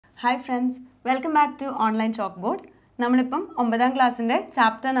Hi friends, welcome back to online chalkboard. നമ്മളിപ്പം 9ാം ക്ലാസ്സിന്റെ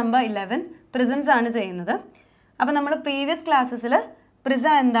chapter number 11 Prisms ആണ് ചെയ്യുന്നത്. അപ്പോൾ നമ്മൾ പ്രീവിയസ് ക്ലാസ്സസിൽ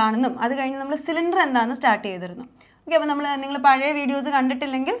പ്രിസം എന്താണെന്നും അത് കഴിഞ്ഞ് നമ്മൾ സിലിണ്ടർ എന്താണെന്ന് സ്റ്റാർട്ട് ചെയ്തിരുന്നു. ഓക്കേ, അപ്പോൾ നിങ്ങൾ പഴയ വീഡിയോസ്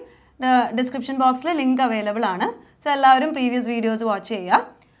കണ്ടിട്ടില്ലെങ്കിൽ ഡിസ്ക്രിപ്ഷൻ ബോക്സിൽ ലിങ്ക് അവൈലബിൾ ആണ്. സോ എല്ലാവരും പ്രീവിയസ് വീഡിയോസ് വാച്ച് ചെയ്യുക.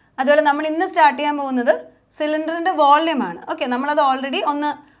 അതുപോലെ നമ്മൾ ഇന്ന് സ്റ്റാർട്ട് ചെയ്യാൻ പോകുന്നത് സിലിണ്ടറിന്റെ വോളിയം ആണ്. ഓക്കേ, നമ്മളത് ഓൾറെഡി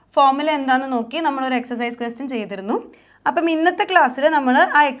ഒന്ന് ഫോർമുല എന്താണെന്ന് നോക്കി നമ്മളൊരു എക്സസൈസ് ക്വസ്റ്റ്യൻ ചെയ്തിരുന്നു. അപ്പം ഇന്നത്തെ ക്ലാസ്സിൽ നമ്മൾ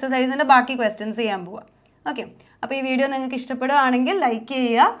ആ എക്സസൈസിൻ്റെ ബാക്കി ക്വസ്റ്റ്യൻസ് ചെയ്യാൻ പോവാം. ഓക്കെ, അപ്പോൾ ഈ വീഡിയോ നിങ്ങൾക്ക് ഇഷ്ടപ്പെടുകയാണെങ്കിൽ ലൈക്ക്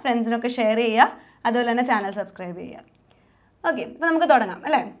ചെയ്യുക, ഫ്രണ്ട്സിനൊക്കെ ഷെയർ ചെയ്യുക, അതുപോലെ തന്നെ ചാനൽ സബ്സ്ക്രൈബ് ചെയ്യുക. ഓക്കെ, അപ്പോൾ നമുക്ക് തുടങ്ങാം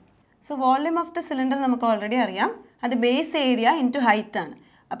അല്ലേ. So volume of the cylinder നമുക്ക് ഓൾറെഡി അറിയാം, അത് ബേസ് ഏരിയ ഇൻറ്റു ഹൈറ്റ് ആണ്.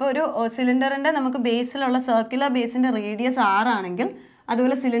 അപ്പോൾ ഒരു സിലിണ്ടറിൻ്റെ നമുക്ക് ബേസിലുള്ള സർക്കുലർ ബേസിൻ്റെ റേഡിയസ് 6 ആണെങ്കിൽ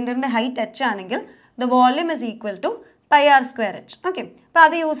അതുപോലെ സിലിണ്ടറിൻ്റെ ഹൈറ്റ് h ആണെങ്കിൽ the volume is equal to πr²h. Okay, അപ്പോൾ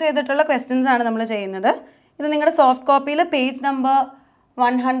അത് യൂസ് ചെയ്തിട്ടുള്ള ക്വസ്റ്റ്യൻസ് ആണ് നമ്മൾ ചെയ്യുന്നത്. ഇത് നിങ്ങളുടെ സോഫ്റ്റ് കോപ്പിയിൽ പേജ് നമ്പർ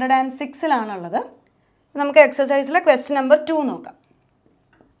 106-ലാണുള്ളത്. നമുക്ക് എക്സസൈസിലെ ക്വസ്റ്റ്യൻ നമ്പർ 2 നോക്കാം.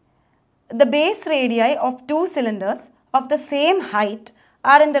 The base radii of two cylinders of the same height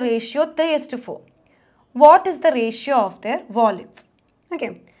are in the ratio 3:4. What is the ratio of their volumes? Okay,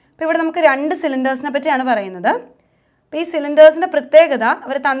 അപ്പോൾ ഇവിടെ നമുക്ക് 2 സിലിണ്ടേഴ്സിനെ പറ്റിയാണ് പറയുന്നത്. അപ്പോൾ ഈ സിലിണ്ടേഴ്സിൻ്റെ പ്രത്യേകത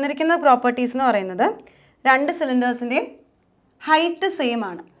അവർ തന്നിരിക്കുന്ന പ്രോപ്പർട്ടീസ് എന്ന് പറയുന്നത് 2 സിലിണ്ടേഴ്സിൻ്റെയും ഹൈറ്റ് സെയിം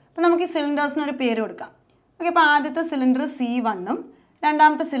ആണ്. അപ്പോൾ നമുക്ക് ഈ സിലിണ്ടേഴ്സിനൊരു പേര് കൊടുക്കാം. ഓക്കെ, അപ്പോൾ ആദ്യത്തെ സിലിണ്ടർ C1-ഉം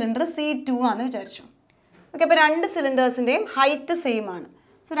രണ്ടാമത്തെ സിലിണ്ടർ C2 ആണെന്ന് വിചാരിച്ചു. ഓക്കെ, അപ്പോൾ 2 സിലിണ്ടേഴ്സിൻ്റെയും ഹൈറ്റ് സെയിം ആണ്.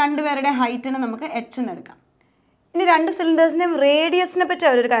 സോ രണ്ടുപേരുടെ ഹൈറ്റിന് നമുക്ക് h എന്ന് എടുക്കാം. ഇനി 2 സിലിണ്ടേഴ്സിൻ്റെയും റേഡിയസിനെ പറ്റി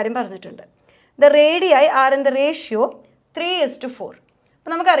അവരൊരു കാര്യം പറഞ്ഞിട്ടുണ്ട്. The റേഡിയായി are in the ratio 3:4.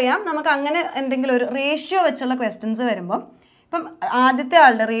 അപ്പോൾ നമുക്കറിയാം, നമുക്ക് അങ്ങനെ എന്തെങ്കിലും ഒരു റേഷ്യോ വെച്ചുള്ള ക്വസ്റ്റ്യൻസ് വരുമ്പം ഇപ്പം ആദ്യത്തെ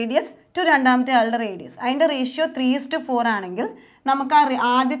ആളുടെ റേഡിയസ് ടു രണ്ടാമത്തെ ആളുടെ റേഡിയസ് അതിൻ്റെ റേഷ്യോ 3:4 ആണെങ്കിൽ നമുക്ക്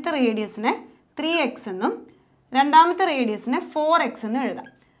ആദ്യത്തെ റേഡിയസിനെ 3x എന്നും രണ്ടാമത്തെ റേഡിയസിനെ 4x എന്നും എഴുതാം.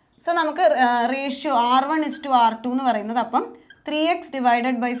 സോ നമുക്ക് റേഷ്യോ R1:R2 എന്ന് പറയുന്നത് അപ്പം 3x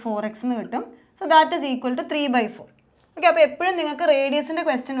ഡിവൈഡഡ് ബൈ 4x എന്ന് കിട്ടും. So that is equal to 3/4. Okay, അപ്പോൾ എപ്പോഴും നിങ്ങൾക്ക് റേഡിയസിൻ്റെ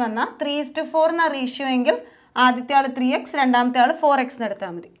ക്വസ്റ്റ്യൻ വന്നാൽ 3:4 എന്ന റേഷ്യോ എങ്കിൽ ആദ്യത്തെ ആൾ 3x രണ്ടാമത്തെ ആൾ 4x എന്ന്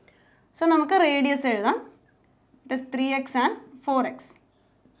എടുത്താൽ മതി. സോ നമുക്ക് റേഡിയസ് എഴുതാം. It is 3x and 4x.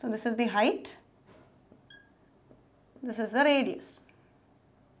 So this is the height, this is the radius.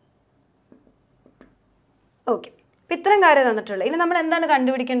 Okay, അപ്പോൾ ഇത്രയും കാര്യം തന്നിട്ടുള്ളത്. ഇനി നമ്മൾ എന്താണ്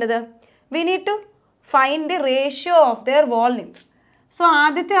കണ്ടുപിടിക്കേണ്ടത്? We need to find the ratio of their volumes. So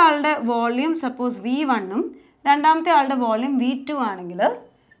ആദ്യത്തെ ആളുടെ വോള്യൂം സപ്പോസ് V1-ഉം രണ്ടാമത്തെ ആളുടെ വോള്യൂം V2 ആണെങ്കിൽ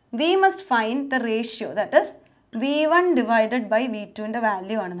we must find the ratio, that is V1 divided by V2-ൻ്റെ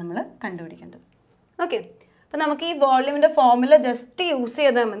value ആണ് നമ്മൾ കണ്ടുപിടിക്കേണ്ടത്. ഓക്കെ, അപ്പോൾ നമുക്ക് ഈ വോള്യൂമിൻ്റെ ഫോർമുല ജസ്റ്റ് യൂസ്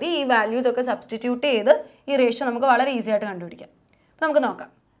ചെയ്താൽ മതി. ഈ വാല്യൂസ് ഒക്കെ സബ്സ്റ്റിറ്റ്യൂട്ട് ചെയ്ത് ഈ റേഷ്യോ നമുക്ക് വളരെ ഈസി ആയിട്ട് കണ്ടുപിടിക്കാം. അപ്പോൾ നമുക്ക്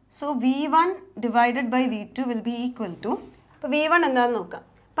നോക്കാം. So V1 divided by V2 will be equal to, അപ്പോൾ V1 എന്താണെന്ന് നോക്കാം.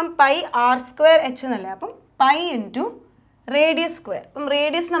 അപ്പം πr²h എന്നല്ലേ, അപ്പം പൈ ഇൻറ്റു റേഡിയസ് സ്ക്വയർ. അപ്പം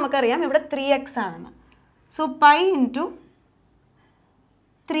റേഡിയസ് നമുക്കറിയാം ഇവിടെ 3x ആണെന്ന്. So pi into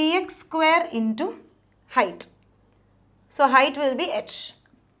 3x² into height. So height will be h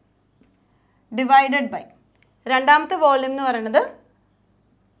divided by രണ്ടാമത്തെ വോള്യൂം എന്ന് പറയുന്നത്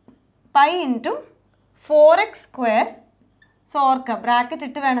പൈ ഇൻറ്റു 4x². സോ ഓർക്കുക, ബ്രാക്കറ്റ്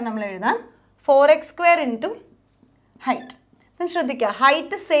ഇട്ട് വേണം നമ്മൾ എഴുതാൻ. 4x² into height. അപ്പം ശ്രദ്ധിക്കുക,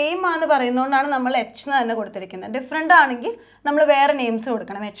 ഹൈറ്റ് സെയിം ആണെന്ന് പറയുന്നതുകൊണ്ടാണ് നമ്മൾ h എന്ന് തന്നെ കൊടുത്തിരിക്കുന്നത്. ഡിഫറെൻ്റ് ആണെങ്കിൽ നമ്മൾ വേറെ നെയിംസ്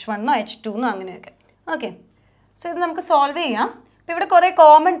കൊടുക്കണം, h1-നോ h2-നോ അങ്ങനെയൊക്കെ. ഓക്കെ, സോ ഇത് നമുക്ക് സോൾവ് ചെയ്യാം. അപ്പോൾ ഇവിടെ കുറേ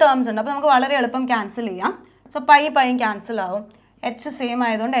കോമൺ ടേംസ് ഉണ്ട്, അപ്പോൾ നമുക്ക് വളരെ എളുപ്പം ക്യാൻസൽ ചെയ്യാം. സോ പൈയും ക്യാൻസൽ ആവും, h സെയിം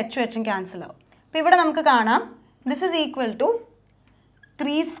ആയതുകൊണ്ട് h ക്യാൻസൽ ആവും. അപ്പോൾ ഇവിടെ നമുക്ക് കാണാം this is equal to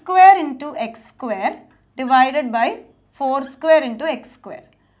 3² into x² divided by 4² into x².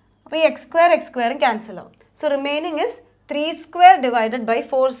 അപ്പോൾ ഈ x²ഉം ക്യാൻസൽ ആവും. So remaining is 3² divided by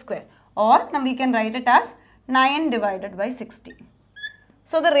 4², or we can write it as 9 divided by 16.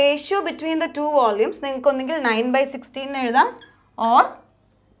 So the ratio between the 2 volumes നിങ്ങൾക്ക് ഒന്നെങ്കിൽ 9/16 എന്ന് എഴുതാം, ഓർ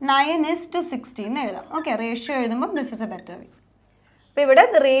 9:16 എന്ന് എഴുതാം. Okay, ratio എഴുതുമ്പോൾ ദിസ് ഇസ് എ ബെറ്റർ വേ. അപ്പോൾ ഇവിടെ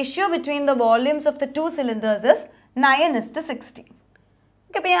the ratio between the volumes of the 2 cylinders is 9:16.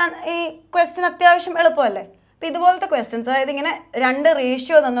 Okay, അപ്പോൾ ഈ ക്വസ്റ്റ്യൻ അത്യാവശ്യം എളുപ്പമല്ലേ. അപ്പോൾ ഇതുപോലത്തെ ക്വസ്റ്റ്യൻസ്, അതായത് ഇങ്ങനെ 2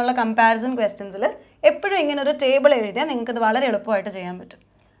 റേഷ്യോ തന്നുള്ള കമ്പാരിസൺ ക്വസ്റ്റ്യൻസിൽ എപ്പോഴും ഇങ്ങനെ ഒരു ടേബിൾ എഴുതിയാൽ നിങ്ങൾക്കത് വളരെ എളുപ്പമായിട്ട് ചെയ്യാൻ പറ്റും.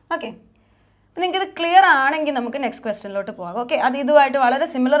 ഓക്കെ, അപ്പോൾ നിങ്ങൾക്കിത് ക്ലിയർ ആണെങ്കിൽ നമുക്ക് നെക്സ്റ്റ് ക്വസ്റ്റ്യനിലോട്ട് പോകാം. ഓക്കെ, അത് ഇതുമായിട്ട് വളരെ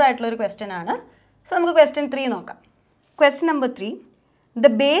സിമിലർ ആയിട്ടുള്ളൊരു ക്വസ്റ്റ്യൻ ആണ്. സോ നമുക്ക് ക്വസ്റ്റ്യൻ 3 നോക്കാം. Question number 3,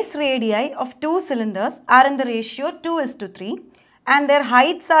 the base റേഡിയായി of 2 cylinders are in the ratio 2:3 and their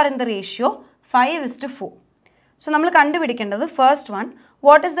heights are in the ratio 5:4. So നമ്മൾ കണ്ടുപിടിക്കേണ്ടത് first one,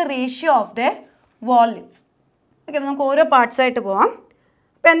 what is the ratio of their volumes. Okay, നമുക്ക് ഓരോ parts ആയിട്ട് പോവാം.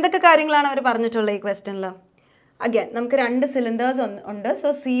 അപ്പോൾ എന്തൊക്കെ കാര്യങ്ങളാണ് അവർ പറഞ്ഞിട്ടുള്ളത് ഈ ക്വസ്റ്റ്യനിൽ? again നമുക്ക് രണ്ട് cylinders ഉണ്ട്. So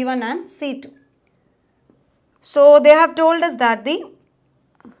C1 and C2. So they have told us that the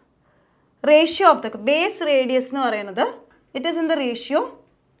ratio of the base radius എന്ന് പറയുന്നത് it is in the ratio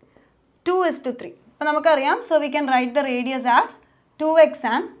 2:3. അപ്പോൾ നമുക്കറിയാം, so we can write the radius as 2x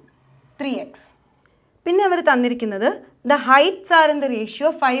and 3x. പിന്നെ അവർ തന്നിരിക്കുന്നത് the heights are in the ratio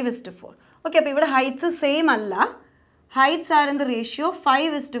 5:4. Okay, അപ്പോൾ ഇവിടെ heights same അല്ല, heights are in the ratio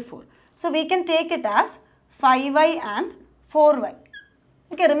 5:4. So we can take it as 5y and 4y.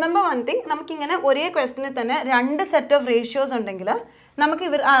 Okay, remember one thing, നമുക്കിങ്ങനെ ഒരേ ക്വസ്റ്റിനിൽ തന്നെ രണ്ട് set of ratios ഉണ്ടെങ്കിൽ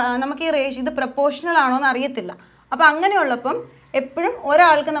നമുക്ക് ഈ റേഷ്യോ ഇത് പ്രൊപ്പോർഷണൽ ആണോ എന്ന് അറിയത്തില്ല. അപ്പോൾ അങ്ങനെയുള്ളപ്പം എപ്പോഴും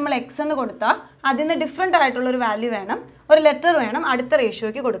ഒരാൾക്ക് നമ്മൾ എക്സ് എന്ന് കൊടുത്താൽ അതിന് ഡിഫറെൻ്റ് ആയിട്ടുള്ളൊരു വാല്യൂ വേണം, ഒരു ലെറ്റർ വേണം അടുത്ത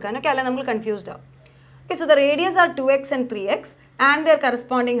റേഷ്യോയ്ക്ക് കൊടുക്കാൻ. ഓക്കെ, അല്ല നമ്മൾ കൺഫ്യൂസ്ഡ് ആവും. Okay, so the radius are 2x and 3x and their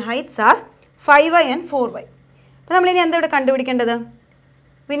corresponding heights are 5y and 4y. അപ്പോൾ നമ്മൾ ഇനി എന്താ ഇവിടെ കണ്ടുപിടിക്കേണ്ടത്?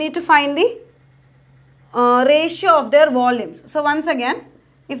 We need to find the ratio of their volumes. So once again,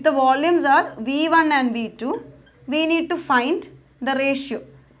 if the volumes are V1 and V2, we need to find the ratio.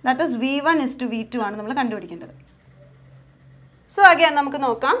 That is V1 is to V2 ആണ് നമ്മൾ കണ്ടുപിടിക്കേണ്ടത്. So again നമുക്ക്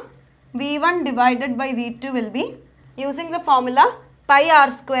നോക്കാം, V1 divided by V2 will be using the formula pi r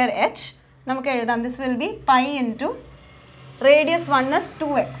square h. നമുക്ക് എഴുതാം, this will be pi into radius 1 is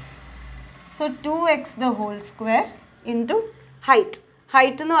 2x. So 2x the whole square into height.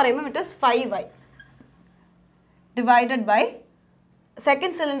 Height എന്ന് പറയുമ്പോൾ it is 5y divided by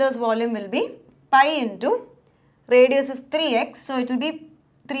second cylinder's volume will be pi into radius is 3x. So it will be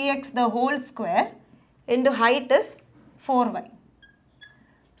 3x the whole square into height is 4y.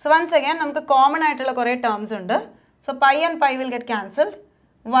 So once again നമുക്ക് common ആയിട്ടുള്ള കുറേ terms ഉണ്ട്. So pi and pi will get cancelled.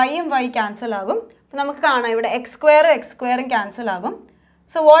 Y ഉം y cancel ആകും. അപ്പോൾ നമുക്ക് കാണാം ഇവിടെ x square cancel ആകും.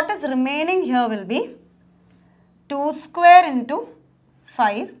 So what is remaining here will be 2 square into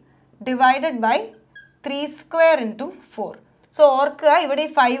 5 divided by 3 square into 4. So ഓർക്കുക, ഇവിടെ ഈ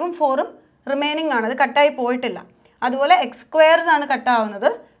 5 ഉം 4 ഉം റിമൈനിങ് ആണ്, അത് കട്ടായി പോയിട്ടില്ല. അതുപോലെ x squares ആണ് കട്ടാവുന്നത്,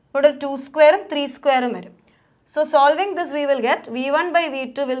 ഇവിടെ 2 square ഉം 3 square ഉം വരും. So solving this we will get V1 by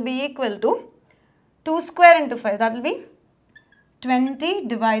V2 will be equal to 2 square into 5, that will be 20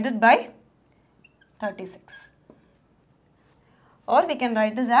 divided by 36. Or we can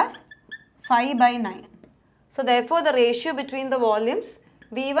write this as 5 by 9. So therefore the ratio between the volumes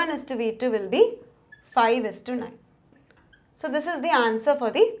V1 is to V2 will be 5 is to 9. So this is the answer for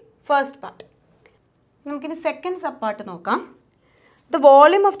the first part. നമുക്കിനി second sub part നോക്കാം. The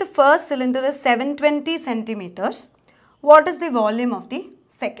volume of the first cylinder is 720 centimeters. What is the volume of the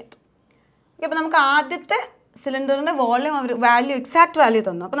second? അപ്പോൾ നമുക്ക് ആദ്യത്തെ സിലിണ്ടറിൻ്റെ volume അവർ value exact value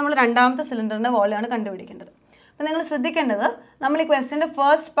തന്നു. അപ്പോൾ നമ്മൾ രണ്ടാമത്തെ സിലിണ്ടറിൻ്റെ volume ആണ് കണ്ടുപിടിക്കേണ്ടത്. അപ്പോൾ നിങ്ങൾ ശ്രദ്ധിക്കേണ്ടത്, നമ്മൾ ഈ ക്വസ്റ്റ്യൻ്റെ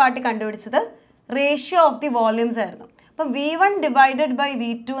ഫസ്റ്റ് പാർട്ട് കണ്ടുപിടിച്ചത് റേഷ്യോ ഓഫ് ദി വോളിയൂംസ് ആയിരുന്നു. അപ്പം V1 ഡിവൈഡഡ് ബൈ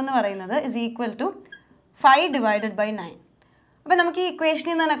V2 എന്ന് പറയുന്നത് is equal to 5 divided by 9. അപ്പോൾ നമുക്ക് ഈ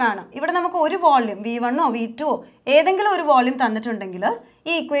ഇക്വേഷനിൽ നിന്ന് തന്നെ കാണാം, ഇവിടെ നമുക്ക് ഒരു വോളിയം V1 ഓ V2 ഓ ഏതെങ്കിലും ഒരു വോളിയം തന്നിട്ടുണ്ടെങ്കിൽ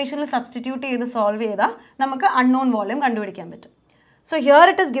ഈ ഇക്വേഷനിൽ സബ്സ്റ്റിറ്റ്യൂട്ട് ചെയ്ത് സോൾവ് ചെയ്താൽ നമുക്ക് അൺനോൺ വോളിയം കണ്ടുപിടിക്കാൻ പറ്റും. So here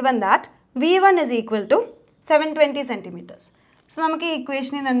it is given that V1 is equal to 720 centimeters. So നമുക്ക് ഈ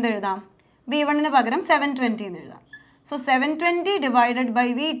ഇക്വേഷനിൽ നിന്ന് എന്ത് എഴുതാം? V1ന് പകരം 720 എന്ന് എഴുതാം. So 720 divided by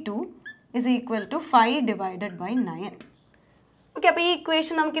V2 is equal to 5 divided by 9. Okay, അപ്പോൾ ഈ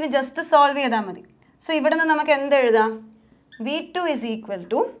ഇക്വേഷൻ നമുക്കിനി ജസ്റ്റ് സോൾവ് ചെയ്താൽ മതി. സോ ഇവിടെ നിന്ന് നമുക്ക് എന്ത് എഴുതാം? V2 is equal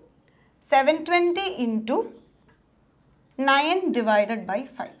to 720 into 9 divided by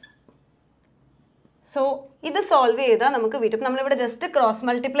 5. So ഇത് സോൾവ് ചെയ്താൽ നമുക്ക് V2, നമ്മളിവിടെ ജസ്റ്റ് ക്രോസ്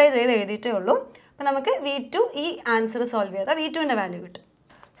മൾട്ടിപ്ലൈ ചെയ്ത് എഴുതിയിട്ടേ ഉള്ളൂ. അപ്പോൾ നമുക്ക് V2 ഈ ആൻസർ സോൾവ് ചെയ്താൽ V2ൻ്റെ വാല്യൂ കിട്ടും.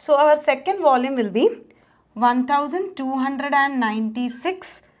 So our second volume will be 1296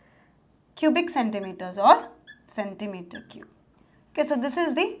 cubic centimeters or centimeter cube. Okay, so this is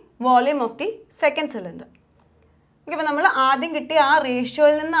the volume of the second cylinder. Okay, അപ്പോൾ നമ്മൾ ആദ്യം കിട്ടിയ ആ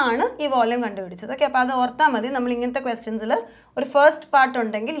റേഷ്യോയിൽ നിന്നാണ് ഈ വോളിയം കണ്ടുപിടിച്ചത്. ഓക്കെ, അപ്പോൾ അത് ഓർത്താൽ മതി. നമ്മൾ ഇങ്ങനത്തെ ക്വസ്റ്റ്യൻസിൽ ഒരു ഫസ്റ്റ് പാർട്ട്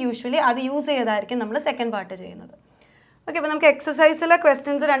ഉണ്ടെങ്കിൽ യൂഷ്വലി അത് യൂസ് ചെയ്തായിരിക്കും നമ്മൾ സെക്കൻഡ് പാർട്ട് ചെയ്യുന്നത്. ഓക്കെ, അപ്പോൾ നമുക്ക് എക്സസൈസിലെ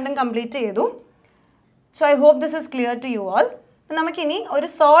ക്വസ്റ്റ്യൻസ് രണ്ടും കംപ്ലീറ്റ് ചെയ്തു. So I hope this is clear to you all. നമുക്കിനി ഒരു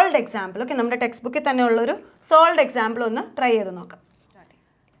സോൾവ്ഡ് എക്സാമ്പിൾ, ഓക്കെ, നമ്മുടെ ടെക്സ്റ്റ് ബുക്കിൽ തന്നെ ഉള്ളൊരു സോൾവ്ഡ് എക്സാമ്പിൾ ഒന്ന് ട്രൈ ചെയ്ത് നോക്കാം.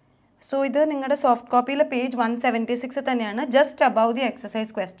 സോ ഇത് നിങ്ങളുടെ സോഫ്റ്റ് കോപ്പിയിലെ പേജ് 176 തന്നെയാണ്, just above the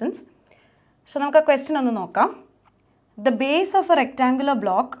exercise questions. So നമുക്ക് ആ ക്വസ്റ്റ്യൻ ഒന്ന് നോക്കാം. The base of a rectangular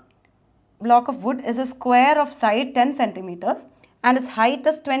block of wood is a square of side 10 centimeters and its height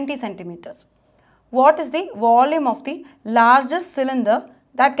is 20 centimeters. What is the volume of the largest cylinder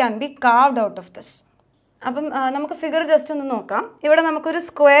that can be carved out of this? അപ്പം നമുക്ക് figure just ഒന്ന് നോക്കാം. ഇവിടെ നമുക്കൊരു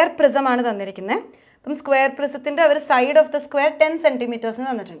square prism ആണ് തന്നിരിക്കുന്നത്. അപ്പം square പ്രിസത്തിൻ്റെ ഒരു സൈഡ് ഓഫ് ദ സ്ക്വയർ 10 സെൻറ്റിമീറ്റേഴ്സിന്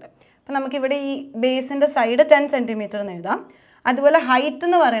തന്നിട്ടുണ്ട്. അപ്പം നമുക്കിവിടെ ഈ ബേസിൻ്റെ സൈഡ് 10 സെൻറ്റിമീറ്റർ എന്ന് എഴുതാം. അതുപോലെ ഹൈറ്റ്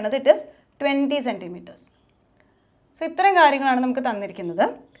എന്ന് പറയുന്നത് ഇറ്റ് ഇസ് 20 സെൻറ്റിമീറ്റേഴ്സ്. സോ ഇത്രയും കാര്യങ്ങളാണ് നമുക്ക് തന്നിരിക്കുന്നത്.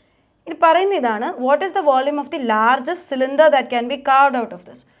 ഇനി പറയുന്ന ഇതാണ്, what is the volume of the largest cylinder that can be carved out of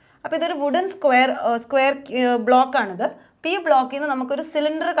this. അപ്പോൾ ഇതൊരു വുഡൻ സ്ക്വയർ ബ്ലോക്കാണിത്. അപ്പോൾ ഈ ബ്ലോക്കിൽ നിന്ന് നമുക്കൊരു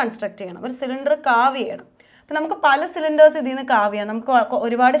സിലിണ്ടർ കൺസ്ട്രക്ട് ചെയ്യണം, ഒരു സിലിണ്ടർ കാവ് ചെയ്യണം. അപ്പോൾ നമുക്ക് പല സിലിണ്ടേഴ്സ് ഇതിൽ നിന്ന് കാവ് ചെയ്യാം, നമുക്ക്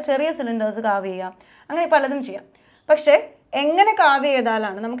ഒരുപാട് ചെറിയ സിലിണ്ടേഴ്സ് കാവ് ചെയ്യാം, അങ്ങനെ പലതും ചെയ്യാം. പക്ഷേ എങ്ങനെ കാവ്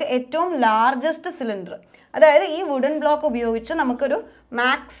ചെയ്താലാണ് നമുക്ക് ഏറ്റവും ലാർജസ്റ്റ് സിലിണ്ടർ, അതായത് ഈ വുഡൻ ബ്ലോക്ക് ഉപയോഗിച്ച് നമുക്കൊരു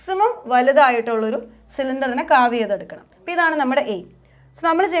മാക്സിമം വലുതായിട്ടുള്ളൊരു സിലിണ്ടറിനെ കാവ് ചെയ്തെടുക്കണം. അപ്പോൾ ഇതാണ് നമ്മുടെ എയിം. സോ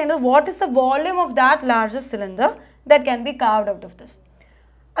നമ്മൾ ചെയ്യേണ്ടത്, what is the volume of that largest cylinder that can be carved out of this,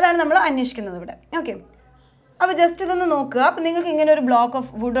 അതാണ് നമ്മൾ അന്വേഷിക്കുന്നത് ഇവിടെ. ഓക്കെ, അപ്പോൾ ജസ്റ്റ് ഇതൊന്ന് നോക്കുക. അപ്പോൾ നിങ്ങൾക്ക് ഇങ്ങനെ ഒരു ബ്ലോക്ക്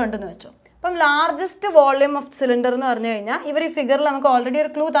ഓഫ് വുഡ് ഉണ്ടെന്ന് വെച്ചോ. അപ്പം ലാർജസ്റ്റ് വോളിയം ഓഫ് സിലിണ്ടർ എന്ന് പറഞ്ഞു കഴിഞ്ഞാൽ ഇവർ ഈ ഫിഗറിൽ നമുക്ക് ഓൾറെഡി ഒരു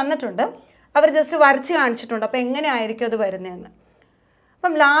ക്ലൂ തന്നിട്ടുണ്ട്, അവർ ജസ്റ്റ് വരച്ച് കാണിച്ചിട്ടുണ്ട്. അപ്പോൾ എങ്ങനെയായിരിക്കും അത് വരുന്നതെന്ന്.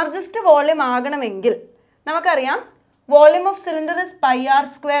 അപ്പം ലാർജസ്റ്റ് വോളിയം ആകണമെങ്കിൽ നമുക്കറിയാം volume of cylinder is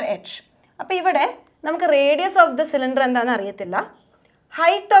πr²h. അപ്പോൾ ഇവിടെ നമുക്ക് റേഡിയസ് ഓഫ് ദ സിലിണ്ടർ എന്താണെന്ന് അറിയത്തില്ല,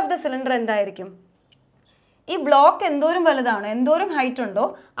 ഹൈറ്റ് ഓഫ് ദ സിലിണ്ടർ എന്തായിരിക്കും. ഈ ബ്ലോക്ക് എന്തോരം വലുതാണോ, എന്തോരം ഹൈറ്റ് ഉണ്ടോ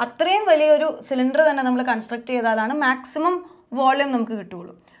അത്രയും വലിയൊരു സിലിണ്ടർ തന്നെ നമ്മൾ കൺസ്ട്രക്ട് ചെയ്താലാണ് മാക്സിമം വോളിയം നമുക്ക്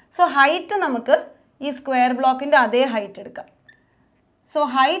കിട്ടുകയുള്ളൂ. സോ ഹൈറ്റ് നമുക്ക് ഈ സ്ക്വയർ ബ്ലോക്കിൻ്റെ അതേ ഹൈറ്റ് എടുക്കാം. So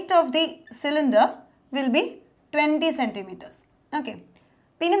height of the cylinder will be 20 centimeters. Okay,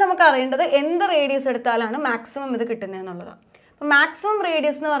 പിന്നെ നമുക്ക് അറിയേണ്ടത് എന്ത് റേഡിയസ് എടുത്താലാണ് മാക്സിമം ഇത് കിട്ടുന്നതെന്നുള്ളതാണ്. അപ്പോൾ മാക്സിമം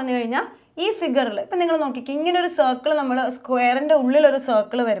റേഡിയസ് എന്ന് പറഞ്ഞു കഴിഞ്ഞാൽ ഈ ഫിഗറിൽ ഇപ്പം നിങ്ങൾ നോക്കിക്കുക, ഇങ്ങനെ ഒരു സർക്കിൾ, നമ്മൾ സ്ക്വയറിൻ്റെ ഉള്ളിലൊരു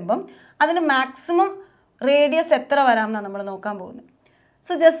സർക്കിൾ വരുമ്പം അതിന് മാക്സിമം റേഡിയസ് എത്ര വരാമെന്നാണ് നമ്മൾ നോക്കാൻ പോകുന്നത്.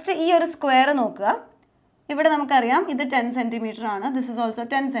 സോ ജസ്റ്റ് ഈ ഒരു സ്ക്വയർ നോക്കുക. ഇവിടെ നമുക്കറിയാം ഇത് 10 centimeter ആണ്, this is also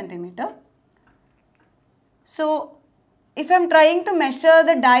 10 centimeter. So if I M trying to measure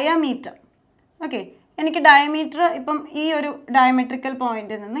the diameter, okay, എനിക്ക് ഡയമീറ്റർ ഇപ്പം ഈ ഒരു ഡയമെട്രിക്കൽ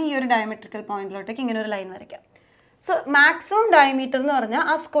പോയിന്റിൽ നിന്ന് ഈ ഒരു ഡയമെട്രിക്കൽ പോയിന്റിലോട്ടേക്ക് ഇങ്ങനെ ഒരു ലൈൻ വരയ്ക്കാം. സോ മാക്സിമം ഡയമീറ്റർ എന്ന് പറഞ്ഞാൽ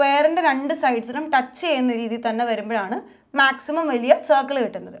ആ സ്ക്വയറിൻ്റെ രണ്ട് സൈഡ്സിലും ടച്ച് ചെയ്യുന്ന രീതിയിൽ തന്നെ വരുമ്പോഴാണ് മാക്സിമം വലിയ സർക്കിൾ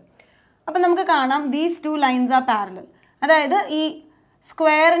കിട്ടുന്നത്. അപ്പം നമുക്ക് കാണാം ദീസ് 2 lines ആർ പാരലൽ, അതായത് ഈ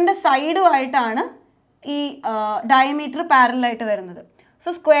സ്ക്വയറിൻ്റെ സൈഡുമായിട്ടാണ് ഈ ഡയമീറ്റർ പാരലായിട്ട് വരുന്നത്. സോ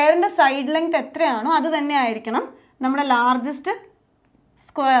സ്ക്വയറിൻ്റെ സൈഡ് ലെങ്ത് എത്രയാണോ അത് തന്നെ ആയിരിക്കണം നമ്മുടെ ലാർജസ്റ്റ്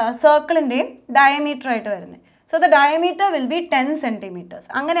സർക്കിളിൻ്റെയും ഡയമീറ്റർ ആയിട്ട് വരുന്നത്. So the diameter will be 10 centimeters.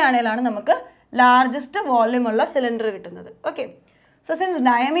 അങ്ങനെയാണെങ്കിലാണ് നമുക്ക് ലാർജസ്റ്റ് വോള്യൂം ഉള്ള സിലിണ്ടർ കിട്ടുന്നത്. Okay, so since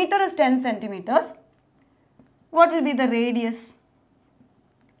diameter is 10 centimeters, what will be the radius?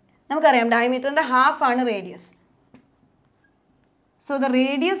 നമുക്കറിയാം ഡയമീറ്ററിൻ്റെ ഹാഫ് ആണ് radius. So the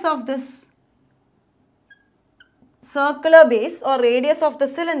radius of this circular base or radius of the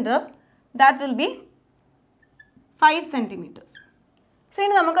cylinder, that will be 5 centimeters. So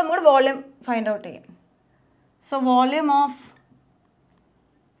ഇനി നമുക്ക് നമ്മുടെ volume find out ചെയ്യാം. So volume of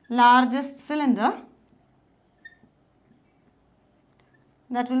largest cylinder,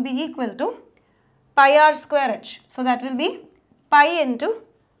 that will be equal to πr²h. So that will be pi into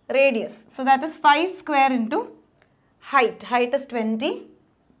radius. So that is 5 square into height. Height is 20.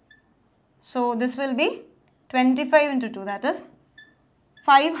 So this will be 25 into 2, that is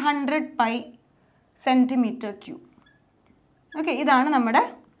 500 pi centimeter cube. Okay, ഇതാണ് നമ്മുടെ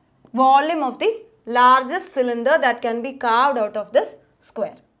volume of the largest cylinder that can be carved out of this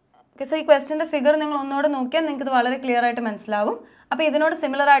square. Okay, so ഈ ക്വസ്റ്റ്യൻ്റെ figure നിങ്ങൾ ഒന്നുകൂടെ നോക്കിയാൽ നിങ്ങൾക്ക് ഇത് വളരെ clear ആയിട്ട് മനസ്സിലാകും. അപ്പോൾ ഇതിനോട്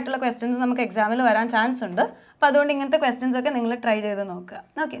സിമിലർ ആയിട്ടുള്ള ക്വസ്റ്റ്യൻസ് നമുക്ക് എക്സാമിൽ വരാൻ ചാൻസ് ഉണ്ട്. അപ്പോൾ അതുകൊണ്ട് ഇങ്ങനത്തെ ക്വസ്റ്റ്യൻസ് ഒക്കെ നിങ്ങൾ ട്രൈ ചെയ്ത് നോക്കുക.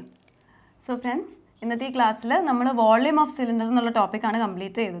 ഓക്കെ, സോ ഫ്രണ്ട്സ്, ഇന്നത്തെ ഈ ക്ലാസ്സിൽ നമ്മൾ വോളിയം ഓഫ് സിലിണ്ടർ എന്നുള്ള ടോപ്പിക്കാണ്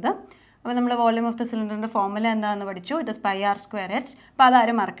കംപ്ലീറ്റ് ചെയ്തത്. അപ്പോൾ നമ്മൾ വോളിയം ഓഫ് ദ സിലിണ്ടറിൻ്റെ ഫോർമുല എന്താണെന്ന് പഠിച്ചു, ഇറ്റ് ഇസ് πr²h. അപ്പോൾ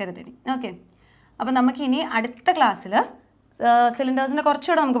അതാരും മറക്കരുത് ഇനി. ഓക്കെ, അപ്പോൾ നമുക്കിനി അടുത്ത ക്ലാസ്സിൽ സിലിണ്ടേഴ്സിൻ്റെ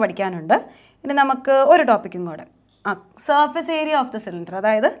കുറച്ചുകൂടെ നമുക്ക് പഠിക്കാനുണ്ട്. ഇനി നമുക്ക് ഒരു ടോപ്പിക്കും കൂടെ, surface area of the cylinder,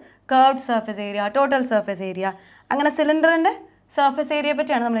 അതായത് curved surface area, total surface area, അങ്ങനെ സിലിണ്ടറിൻ്റെ സർഫസ് ഏരിയയെ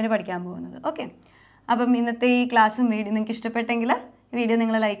പറ്റിയാണ് നമ്മളിനി പഠിക്കാൻ പോകുന്നത്. ഓക്കെ, അപ്പം ഇന്നത്തെ ഈ ക്ലാസ്സും വീഡിയോ നിങ്ങൾക്ക് ഇഷ്ടപ്പെട്ടെങ്കിൽ ഈ വീഡിയോ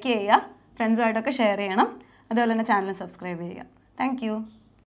നിങ്ങൾ ലൈക്ക് ചെയ്യുക, ഫ്രണ്ട്സുമായിട്ടൊക്കെ ഷെയർ ചെയ്യണം, അതുപോലെ തന്നെ ചാനൽ സബ്സ്ക്രൈബ് ചെയ്യുക. Thank you.